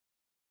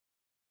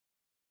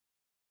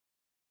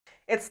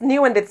It's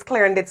new and it's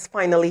clear and it's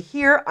finally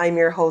here. I'm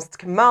your host,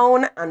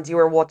 Kimone, and you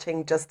are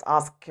watching Just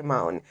Ask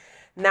Kimone.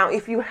 Now,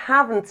 if you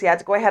haven't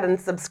yet, go ahead and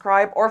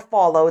subscribe or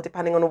follow,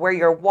 depending on where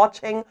you're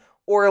watching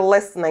or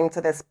listening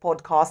to this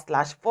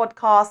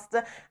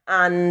podcast/vodcast.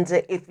 And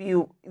if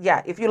you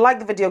like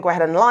the video, go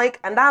ahead and like.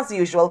 And as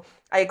usual,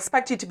 I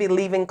expect you to be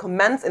leaving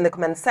comments in the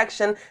comment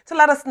section to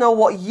let us know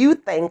what you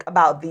think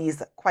about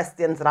these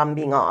questions that I'm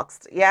being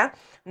asked. Yeah.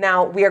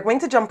 Now, we are going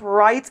to jump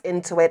right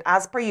into it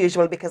as per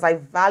usual because I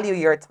value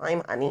your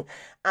time, honey.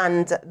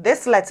 And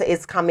this letter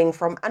is coming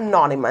from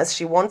Anonymous.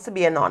 She wants to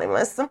be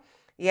anonymous.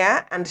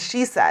 Yeah. And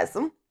she says,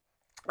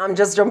 I'm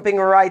just jumping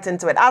right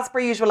into it. As per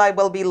usual, I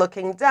will be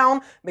looking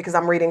down because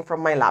I'm reading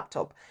from my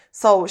laptop.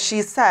 So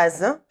she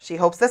says she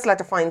hopes this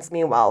letter finds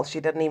me well. She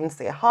didn't even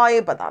say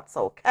hi, but that's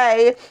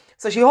okay.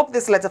 So she hopes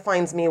this letter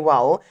finds me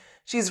well.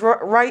 She's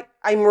right.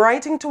 I'm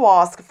writing to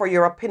ask for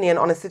your opinion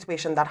on a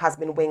situation that has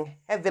been weighing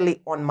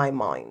heavily on my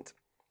mind.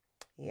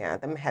 Yeah,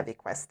 them heavy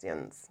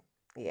questions.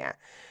 Yeah.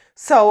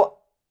 So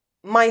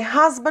my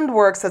husband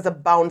works as a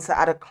bouncer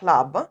at a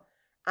club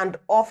and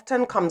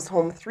often comes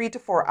home 3 to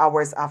 4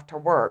 hours after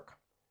work.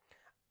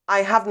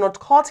 I have not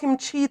caught him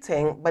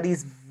cheating, but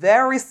he's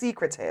very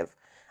secretive.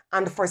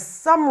 And for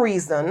some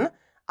reason,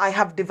 I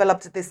have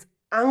developed this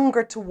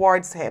anger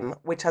towards him,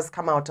 which has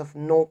come out of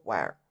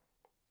nowhere.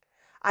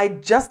 I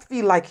just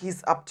feel like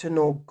he's up to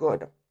no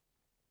good.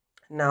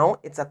 Now,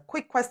 it's a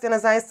quick question,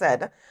 as I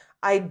said.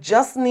 I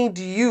just need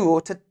you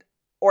to,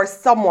 or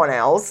someone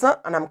else,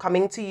 and I'm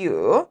coming to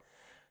you,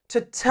 to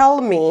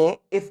tell me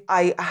if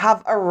I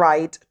have a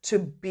right to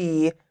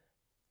be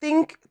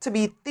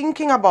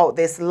thinking about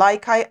this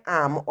like I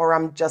am, or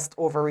I'm just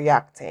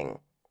overreacting.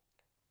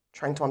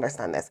 Trying to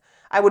understand this.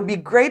 I would be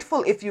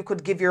grateful if you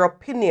could give your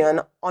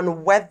opinion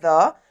on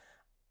whether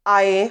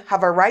I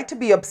have a right to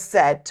be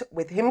upset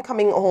with him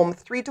coming home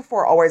 3 to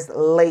 4 hours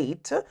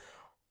late,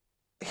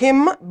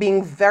 him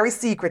being very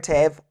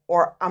secretive,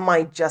 or am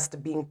I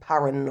just being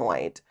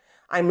paranoid?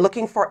 I'm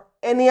looking for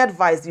any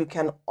advice you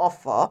can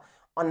offer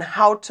on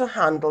how to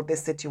handle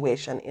this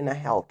situation in a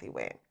healthy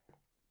way.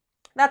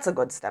 That's a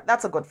good step.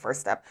 That's a good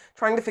first step.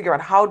 Trying to figure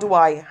out how do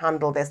I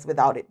handle this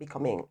without it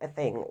becoming a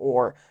thing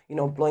or,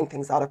 blowing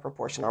things out of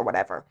proportion or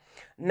whatever.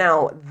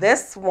 Now,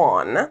 this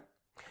one,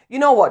 you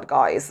know what,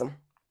 guys?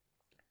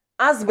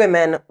 As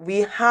women,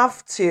 we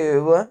have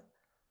to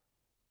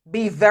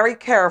be very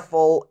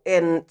careful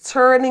in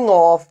turning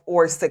off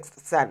our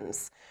sixth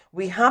sense.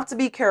 We have to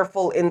be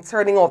careful in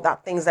turning off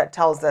that things that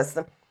tells us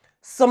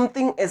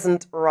something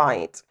isn't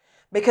right.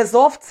 Because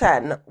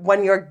often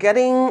when you're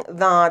getting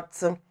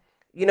that,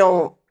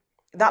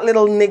 that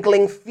little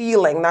niggling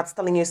feeling that's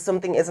telling you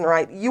something isn't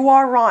right, you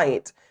are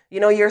right.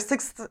 Your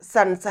sixth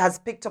sense has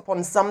picked up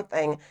on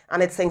something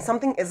and it's saying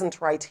something isn't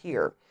right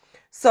here.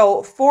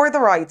 So for the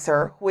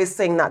writer who is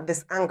saying that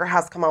this anger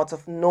has come out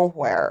of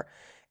nowhere,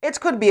 it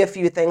could be a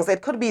few things.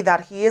 It could be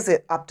that he is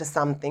up to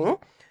something.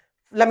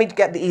 Let me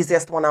get the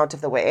easiest one out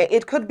of the way.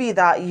 It could be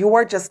that you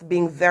are just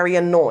being very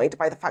annoyed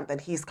by the fact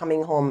that he's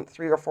coming home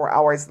 3 or 4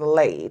 hours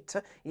late.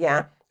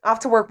 Yeah.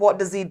 After work, what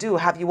does he do?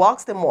 Have you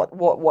asked him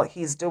what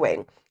he's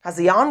doing? Has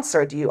he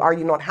answered you? Are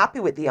you not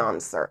happy with the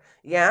answer?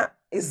 Yeah.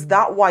 Is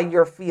that why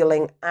you're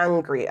feeling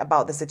angry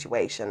about the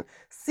situation?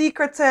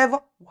 Secretive.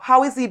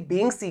 How is he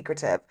being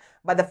secretive?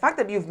 But the fact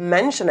that you've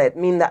mentioned it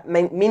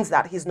means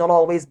that he's not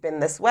always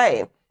been this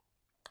way.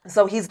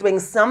 So he's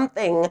doing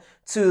something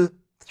to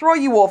throw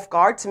you off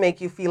guard, to make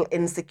you feel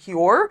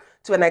insecure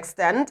to an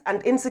extent.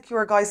 And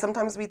insecure, guys,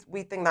 sometimes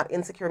we think that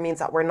insecure means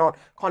that we're not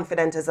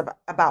confident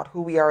about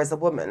who we are as a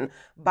woman.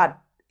 But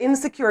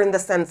insecure in the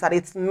sense that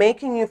it's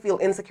making you feel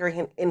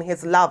insecure in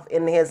his love,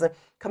 in his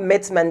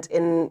commitment,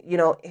 in,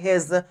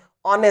 his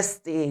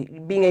honesty,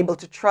 being able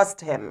to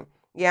trust him.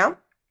 Yeah.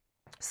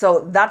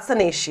 So that's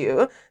an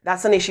issue.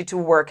 That's an issue to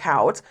work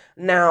out.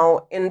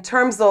 Now, in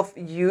terms of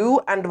you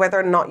and whether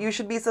or not you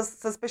should be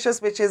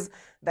suspicious, which is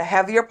the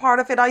heavier part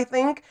of it, I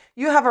think,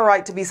 you have a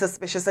right to be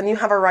suspicious and you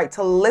have a right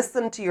to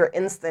listen to your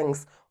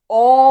instincts.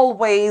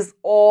 Always,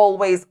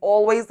 always,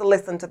 always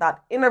listen to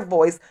that inner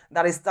voice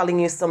that is telling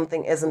you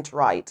something isn't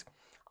right.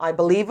 I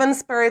believe in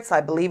spirits.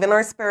 I believe in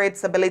our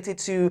spirits' ability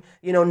to,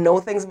 know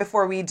things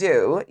before we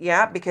do.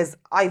 Yeah, because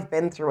I've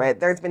been through it.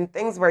 There's been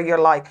things where you're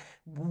like,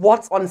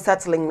 what's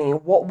unsettling me?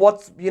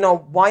 What's,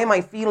 why am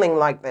I feeling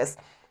like this?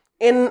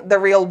 In the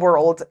real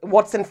world,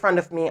 what's in front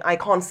of me? I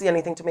can't see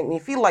anything to make me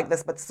feel like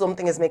this, but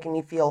something is making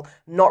me feel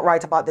not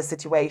right about the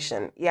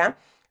situation. Yeah.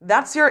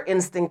 That's your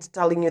instinct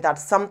telling you that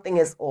something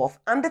is off.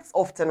 And it's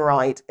often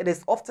right. It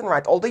is often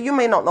right. Although you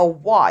may not know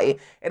why,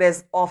 it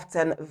is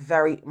often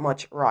very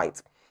much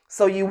right.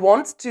 So you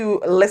want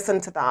to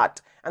listen to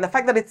that. And the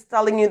fact that it's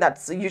telling you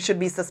that you should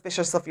be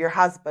suspicious of your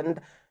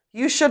husband,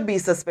 you should be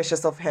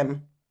suspicious of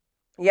him.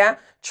 Yeah?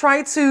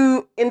 Try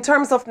to, in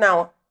terms of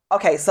now,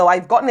 okay, so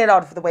I've gotten it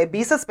out of the way.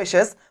 Be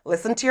suspicious.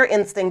 Listen to your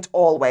instinct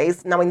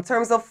always. Now, in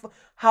terms of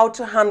how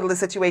to handle the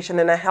situation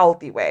in a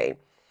healthy way,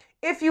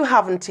 if you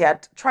haven't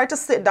yet, try to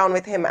sit down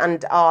with him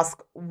and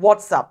ask,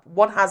 what's up?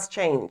 What has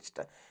changed?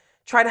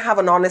 Try to have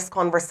an honest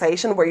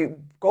conversation where you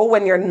go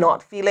when you're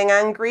not feeling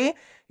angry.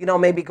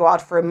 maybe go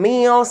out for a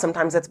meal.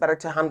 Sometimes it's better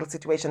to handle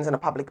situations in a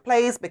public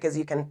place because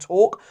you can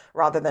talk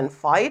rather than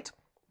fight.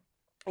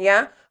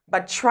 Yeah.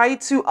 But try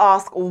to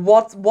ask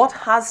what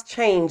has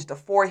changed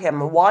for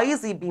him. Why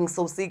is he being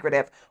so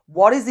secretive?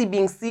 What is he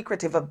being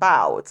secretive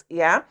about?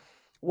 Yeah.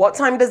 What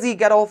time does he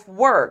get off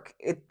work?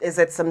 Is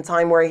it some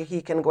time where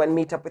he can go and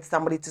meet up with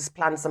somebody to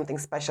plan something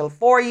special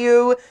for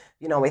you?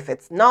 If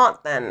it's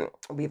not, then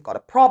we've got a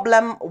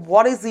problem.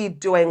 What is he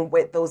doing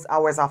with those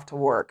hours after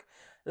work?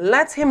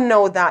 Let him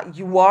know that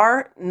you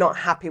are not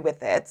happy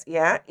with it.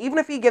 Yeah. Even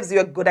if he gives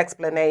you a good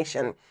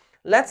explanation,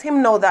 let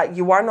him know that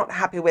you are not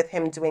happy with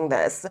him doing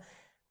this.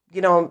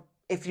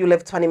 If you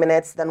live 20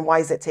 minutes, then why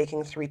is it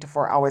taking 3 to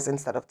 4 hours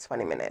instead of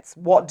 20 minutes?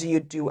 What do you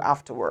do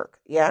after work?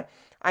 Yeah.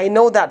 I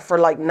know that for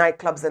like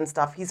nightclubs and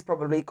stuff, he's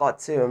probably got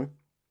to,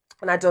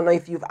 and I don't know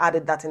if you've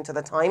added that into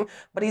the time,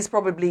 but he's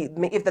probably,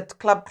 if the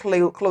club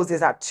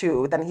closes at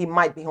 2, then he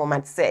might be home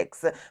at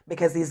 6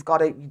 because he's got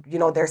to,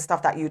 there's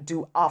stuff that you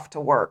do after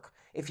work.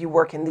 If you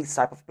work in these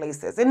type of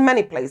places, in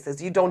many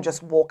places, you don't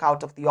just walk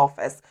out of the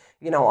office,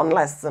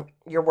 unless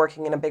you're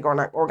working in a big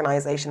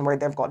organization where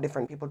they've got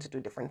different people to do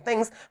different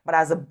things. But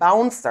as a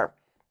bouncer,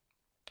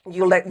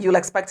 you'll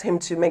expect him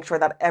to make sure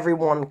that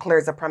everyone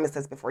clears the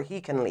premises before he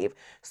can leave.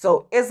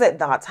 So is it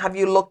that? Have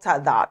you looked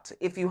at that?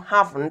 If you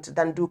haven't,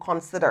 then do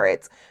consider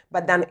it.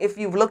 But then if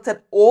you've looked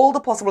at all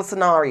the possible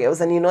scenarios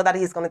and you know that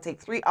he's going to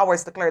take 3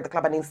 hours to clear the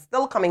club and he's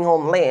still coming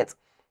home late,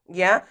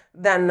 yeah,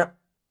 then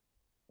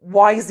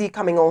why is he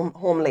coming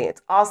home late?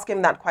 Ask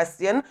him that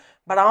question,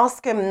 but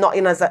ask him not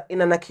in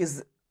an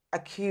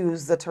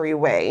accusatory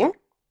way.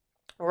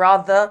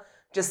 Rather,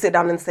 just sit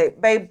down and say,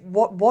 babe,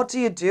 what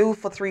do you do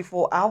for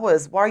 3-4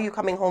 hours? Why are you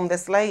coming home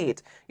this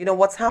late?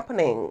 What's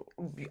happening?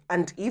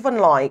 And even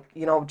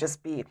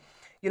just be,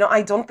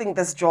 I don't think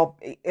this job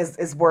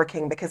is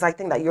working because I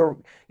think that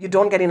you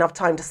don't get enough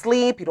time to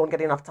sleep, you don't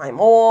get enough time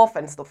off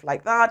and stuff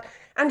like that.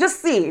 And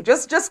just see,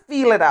 just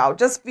feel it out,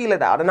 just feel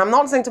it out. And I'm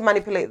not saying to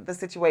manipulate the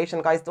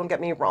situation, guys, don't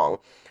get me wrong,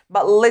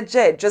 but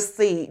legit, just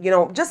see,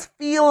 just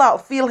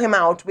feel him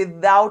out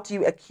without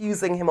you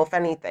accusing him of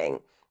anything.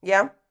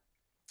 Yeah.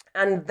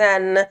 And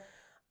then,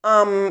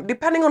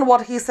 depending on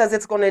what he says,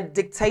 it's going to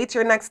dictate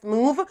your next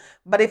move.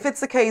 But if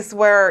it's a case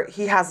where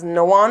he has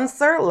no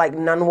answer, like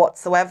none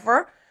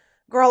whatsoever,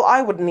 girl,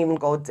 I wouldn't even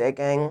go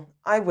digging.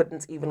 I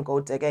wouldn't even go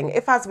digging.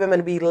 If as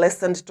women we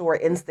listened to our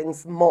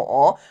instincts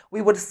more,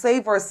 we would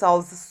save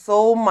ourselves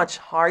so much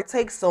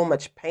heartache, so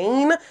much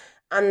pain,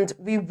 and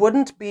we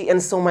wouldn't be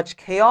in so much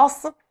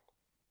chaos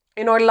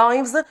in our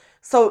lives.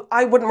 So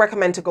I wouldn't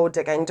recommend to go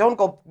digging. Don't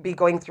be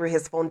going through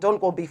his phone.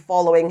 Don't go be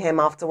following him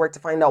afterward to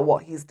find out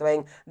what he's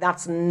doing.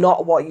 That's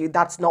not what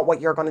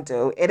you're going to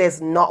do. It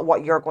is not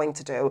what you're going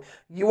to do.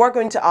 You are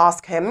going to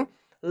ask him,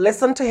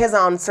 listen to his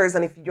answers,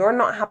 and if you're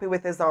not happy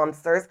with his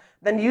answers,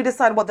 then you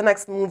decide what the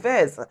next move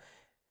is.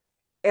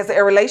 Is it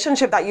a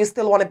relationship that you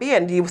still want to be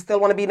in? Do you still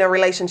want to be in a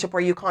relationship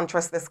where you can't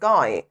trust this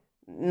guy?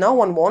 No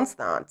one wants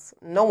that.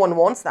 No one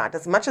wants that.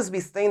 As much as we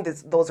stay in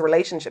those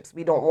relationships,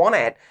 we don't want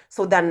it.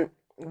 So then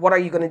what are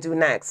you going to do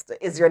next?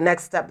 Is your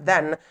next step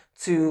then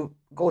to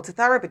go to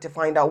therapy to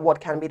find out what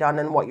can be done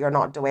and what you're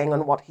not doing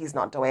and what he's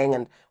not doing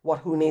and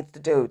who needs to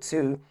do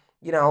to,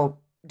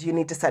 do you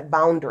need to set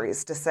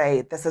boundaries to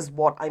say, this is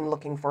what I'm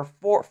looking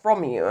for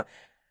from you?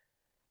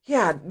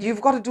 Yeah,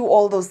 you've got to do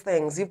all those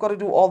things. You've got to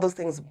do all those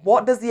things.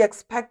 What does he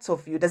expect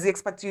of you? Does he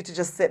expect you to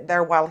just sit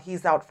there while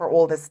he's out for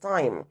all this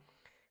time?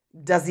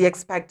 Does he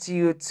expect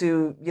you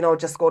to,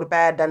 just go to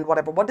bed and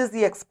whatever? What does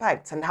he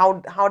expect? And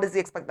how does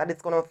he expect that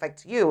it's going to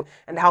affect you?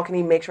 And how can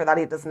he make sure that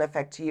it doesn't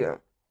affect you?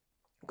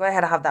 Go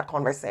ahead and have that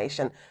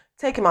conversation.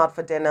 Take him out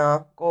for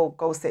dinner.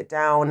 Go sit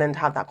down and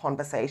have that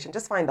conversation.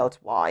 Just find out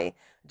why.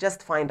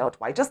 Just find out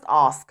why. Just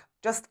ask.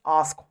 Just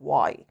ask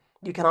why.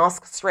 You can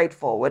ask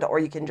straightforward, or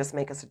you can just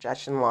make a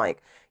suggestion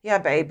like, yeah,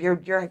 babe,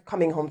 you're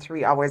coming home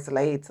 3 hours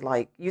late.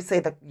 Like, you say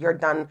that you're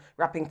done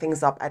wrapping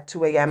things up at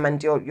 2 a.m.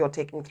 and you're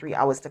taking 3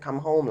 hours to come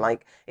home.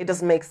 Like, it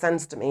doesn't make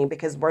sense to me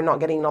because we're not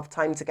getting enough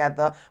time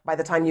together. By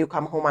the time you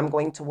come home, I'm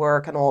going to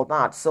work and all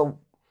that. So,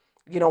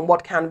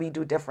 what can we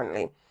do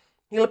differently?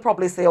 He'll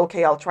probably say,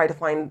 okay, I'll try to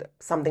find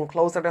something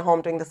closer to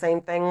home doing the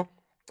same thing.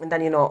 And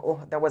then,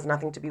 oh, there was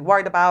nothing to be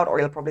worried about. Or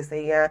he'll probably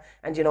say, yeah.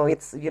 And,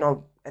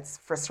 it's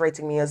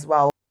frustrating me as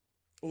well.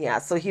 Yeah,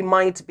 so he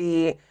might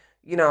be,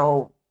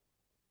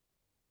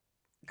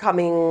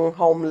 coming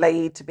home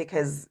late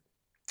because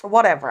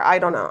whatever. I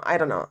don't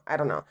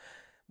know.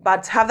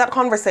 But have that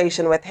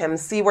conversation with him,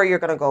 see where you're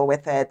going to go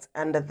with it,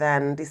 and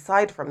then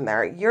decide from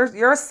there.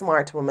 You're a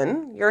smart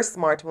woman. You're a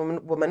smart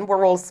woman.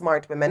 We're all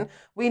smart women.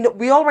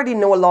 We already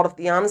know a lot of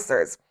the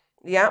answers.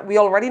 Yeah, we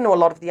already know a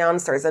lot of the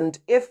answers. And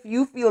if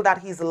you feel that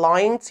he's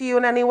lying to you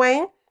in any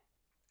way,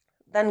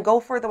 then go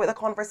further with the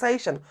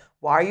conversation.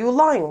 Why are you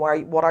lying?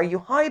 What are you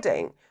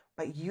hiding?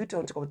 But you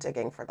don't go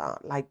digging for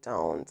that. Like,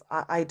 don't.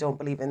 I don't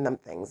believe in them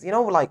things.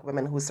 Like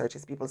women who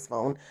searches people's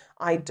phone.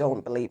 I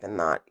don't believe in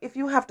that. If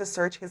you have to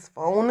search his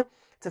phone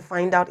to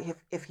find out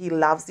if he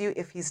loves you,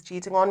 if he's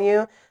cheating on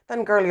you,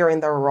 then girl, you're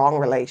in the wrong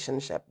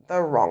relationship. The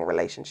wrong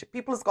relationship.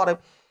 People's got to,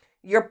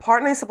 Your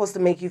partner is supposed to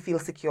make you feel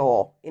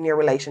secure in your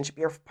relationship.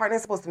 Your partner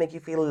is supposed to make you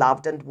feel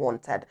loved and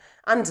wanted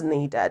and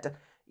needed.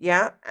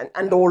 Yeah.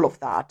 And all of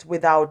that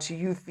without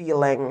you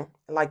feeling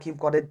like you've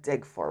got to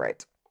dig for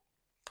it.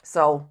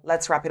 So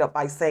let's wrap it up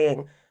by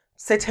saying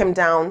sit him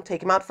down,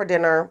 take him out for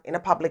dinner in a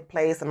public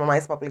place, in a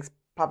nice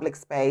public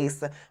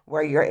space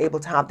where you're able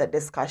to have that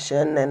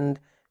discussion. And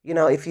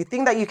if you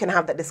think that you can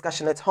have that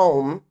discussion at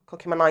home,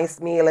 cook him a nice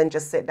meal and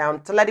just sit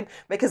down to let him,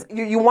 because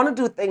you want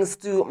to do things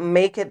to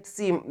make it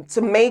seem,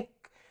 to make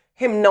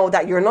him know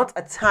that you're not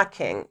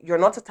attacking. You're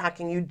not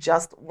attacking. You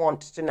just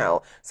want to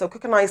know. So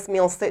cook a nice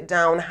meal, sit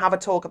down, have a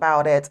talk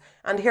about it,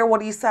 and hear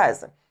what he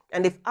says.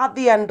 And if at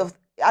the end of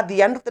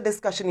the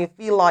discussion you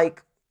feel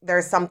like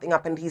there's something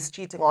up and he's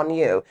cheating on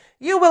you,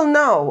 you will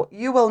know.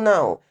 You will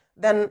know.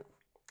 Then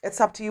it's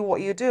up to you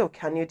what you do.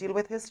 Can you deal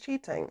with his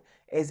cheating?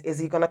 Is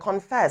he going to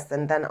confess?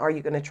 And then are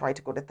you going to try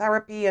to go to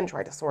therapy and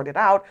try to sort it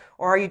out?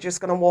 Or are you just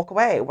going to walk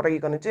away? What are you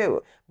going to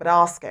do? But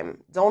ask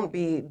him. Don't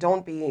be,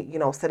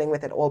 sitting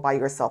with it all by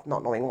yourself,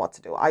 not knowing what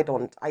to do. I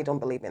don't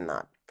believe in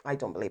that. I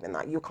don't believe in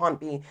that. You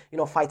can't be,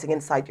 fighting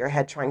inside your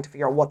head trying to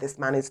figure out what this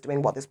man is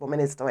doing, what this woman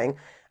is doing.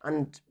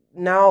 And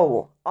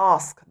no,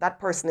 ask. That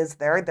person is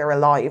there. They're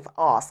alive.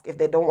 Ask. If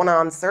they don't want to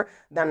answer,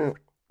 then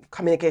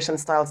communication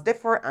styles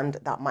differ and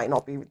that might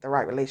not be the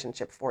right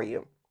relationship for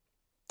you.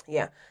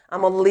 Yeah,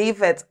 I'm gonna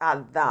leave it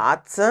at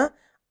that.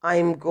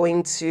 I'm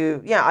going to,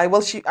 yeah, I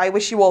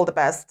wish you all the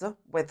best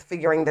with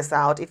figuring this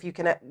out. If you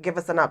can give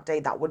us an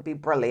update, that would be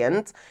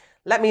brilliant.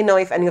 Let me know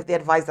if any of the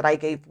advice that I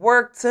gave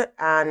worked,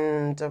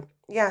 and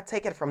yeah,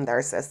 take it from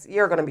there, sis.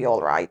 You're gonna be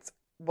all right.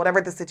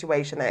 Whatever the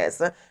situation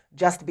is,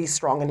 just be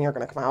strong and you're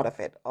gonna come out of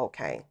it.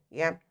 Okay,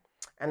 yeah.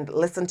 And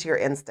listen to your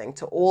instinct.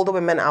 To all the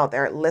women out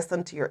there,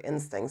 listen to your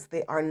instincts.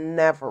 They are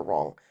never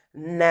wrong.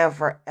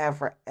 Never,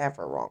 ever,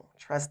 ever wrong.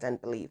 Trust and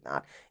believe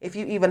that. If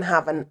you even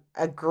have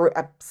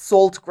a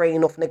salt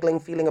grain of niggling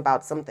feeling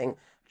about something,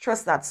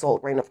 trust that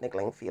salt grain of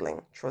niggling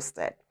feeling. Trust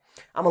it.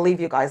 I'm going to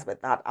leave you guys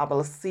with that. I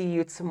will see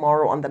you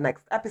tomorrow on the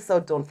next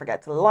episode. Don't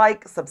forget to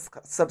like,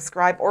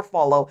 subscribe, or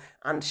follow,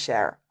 and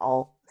share.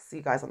 I'll see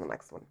you guys on the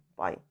next one.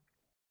 Bye.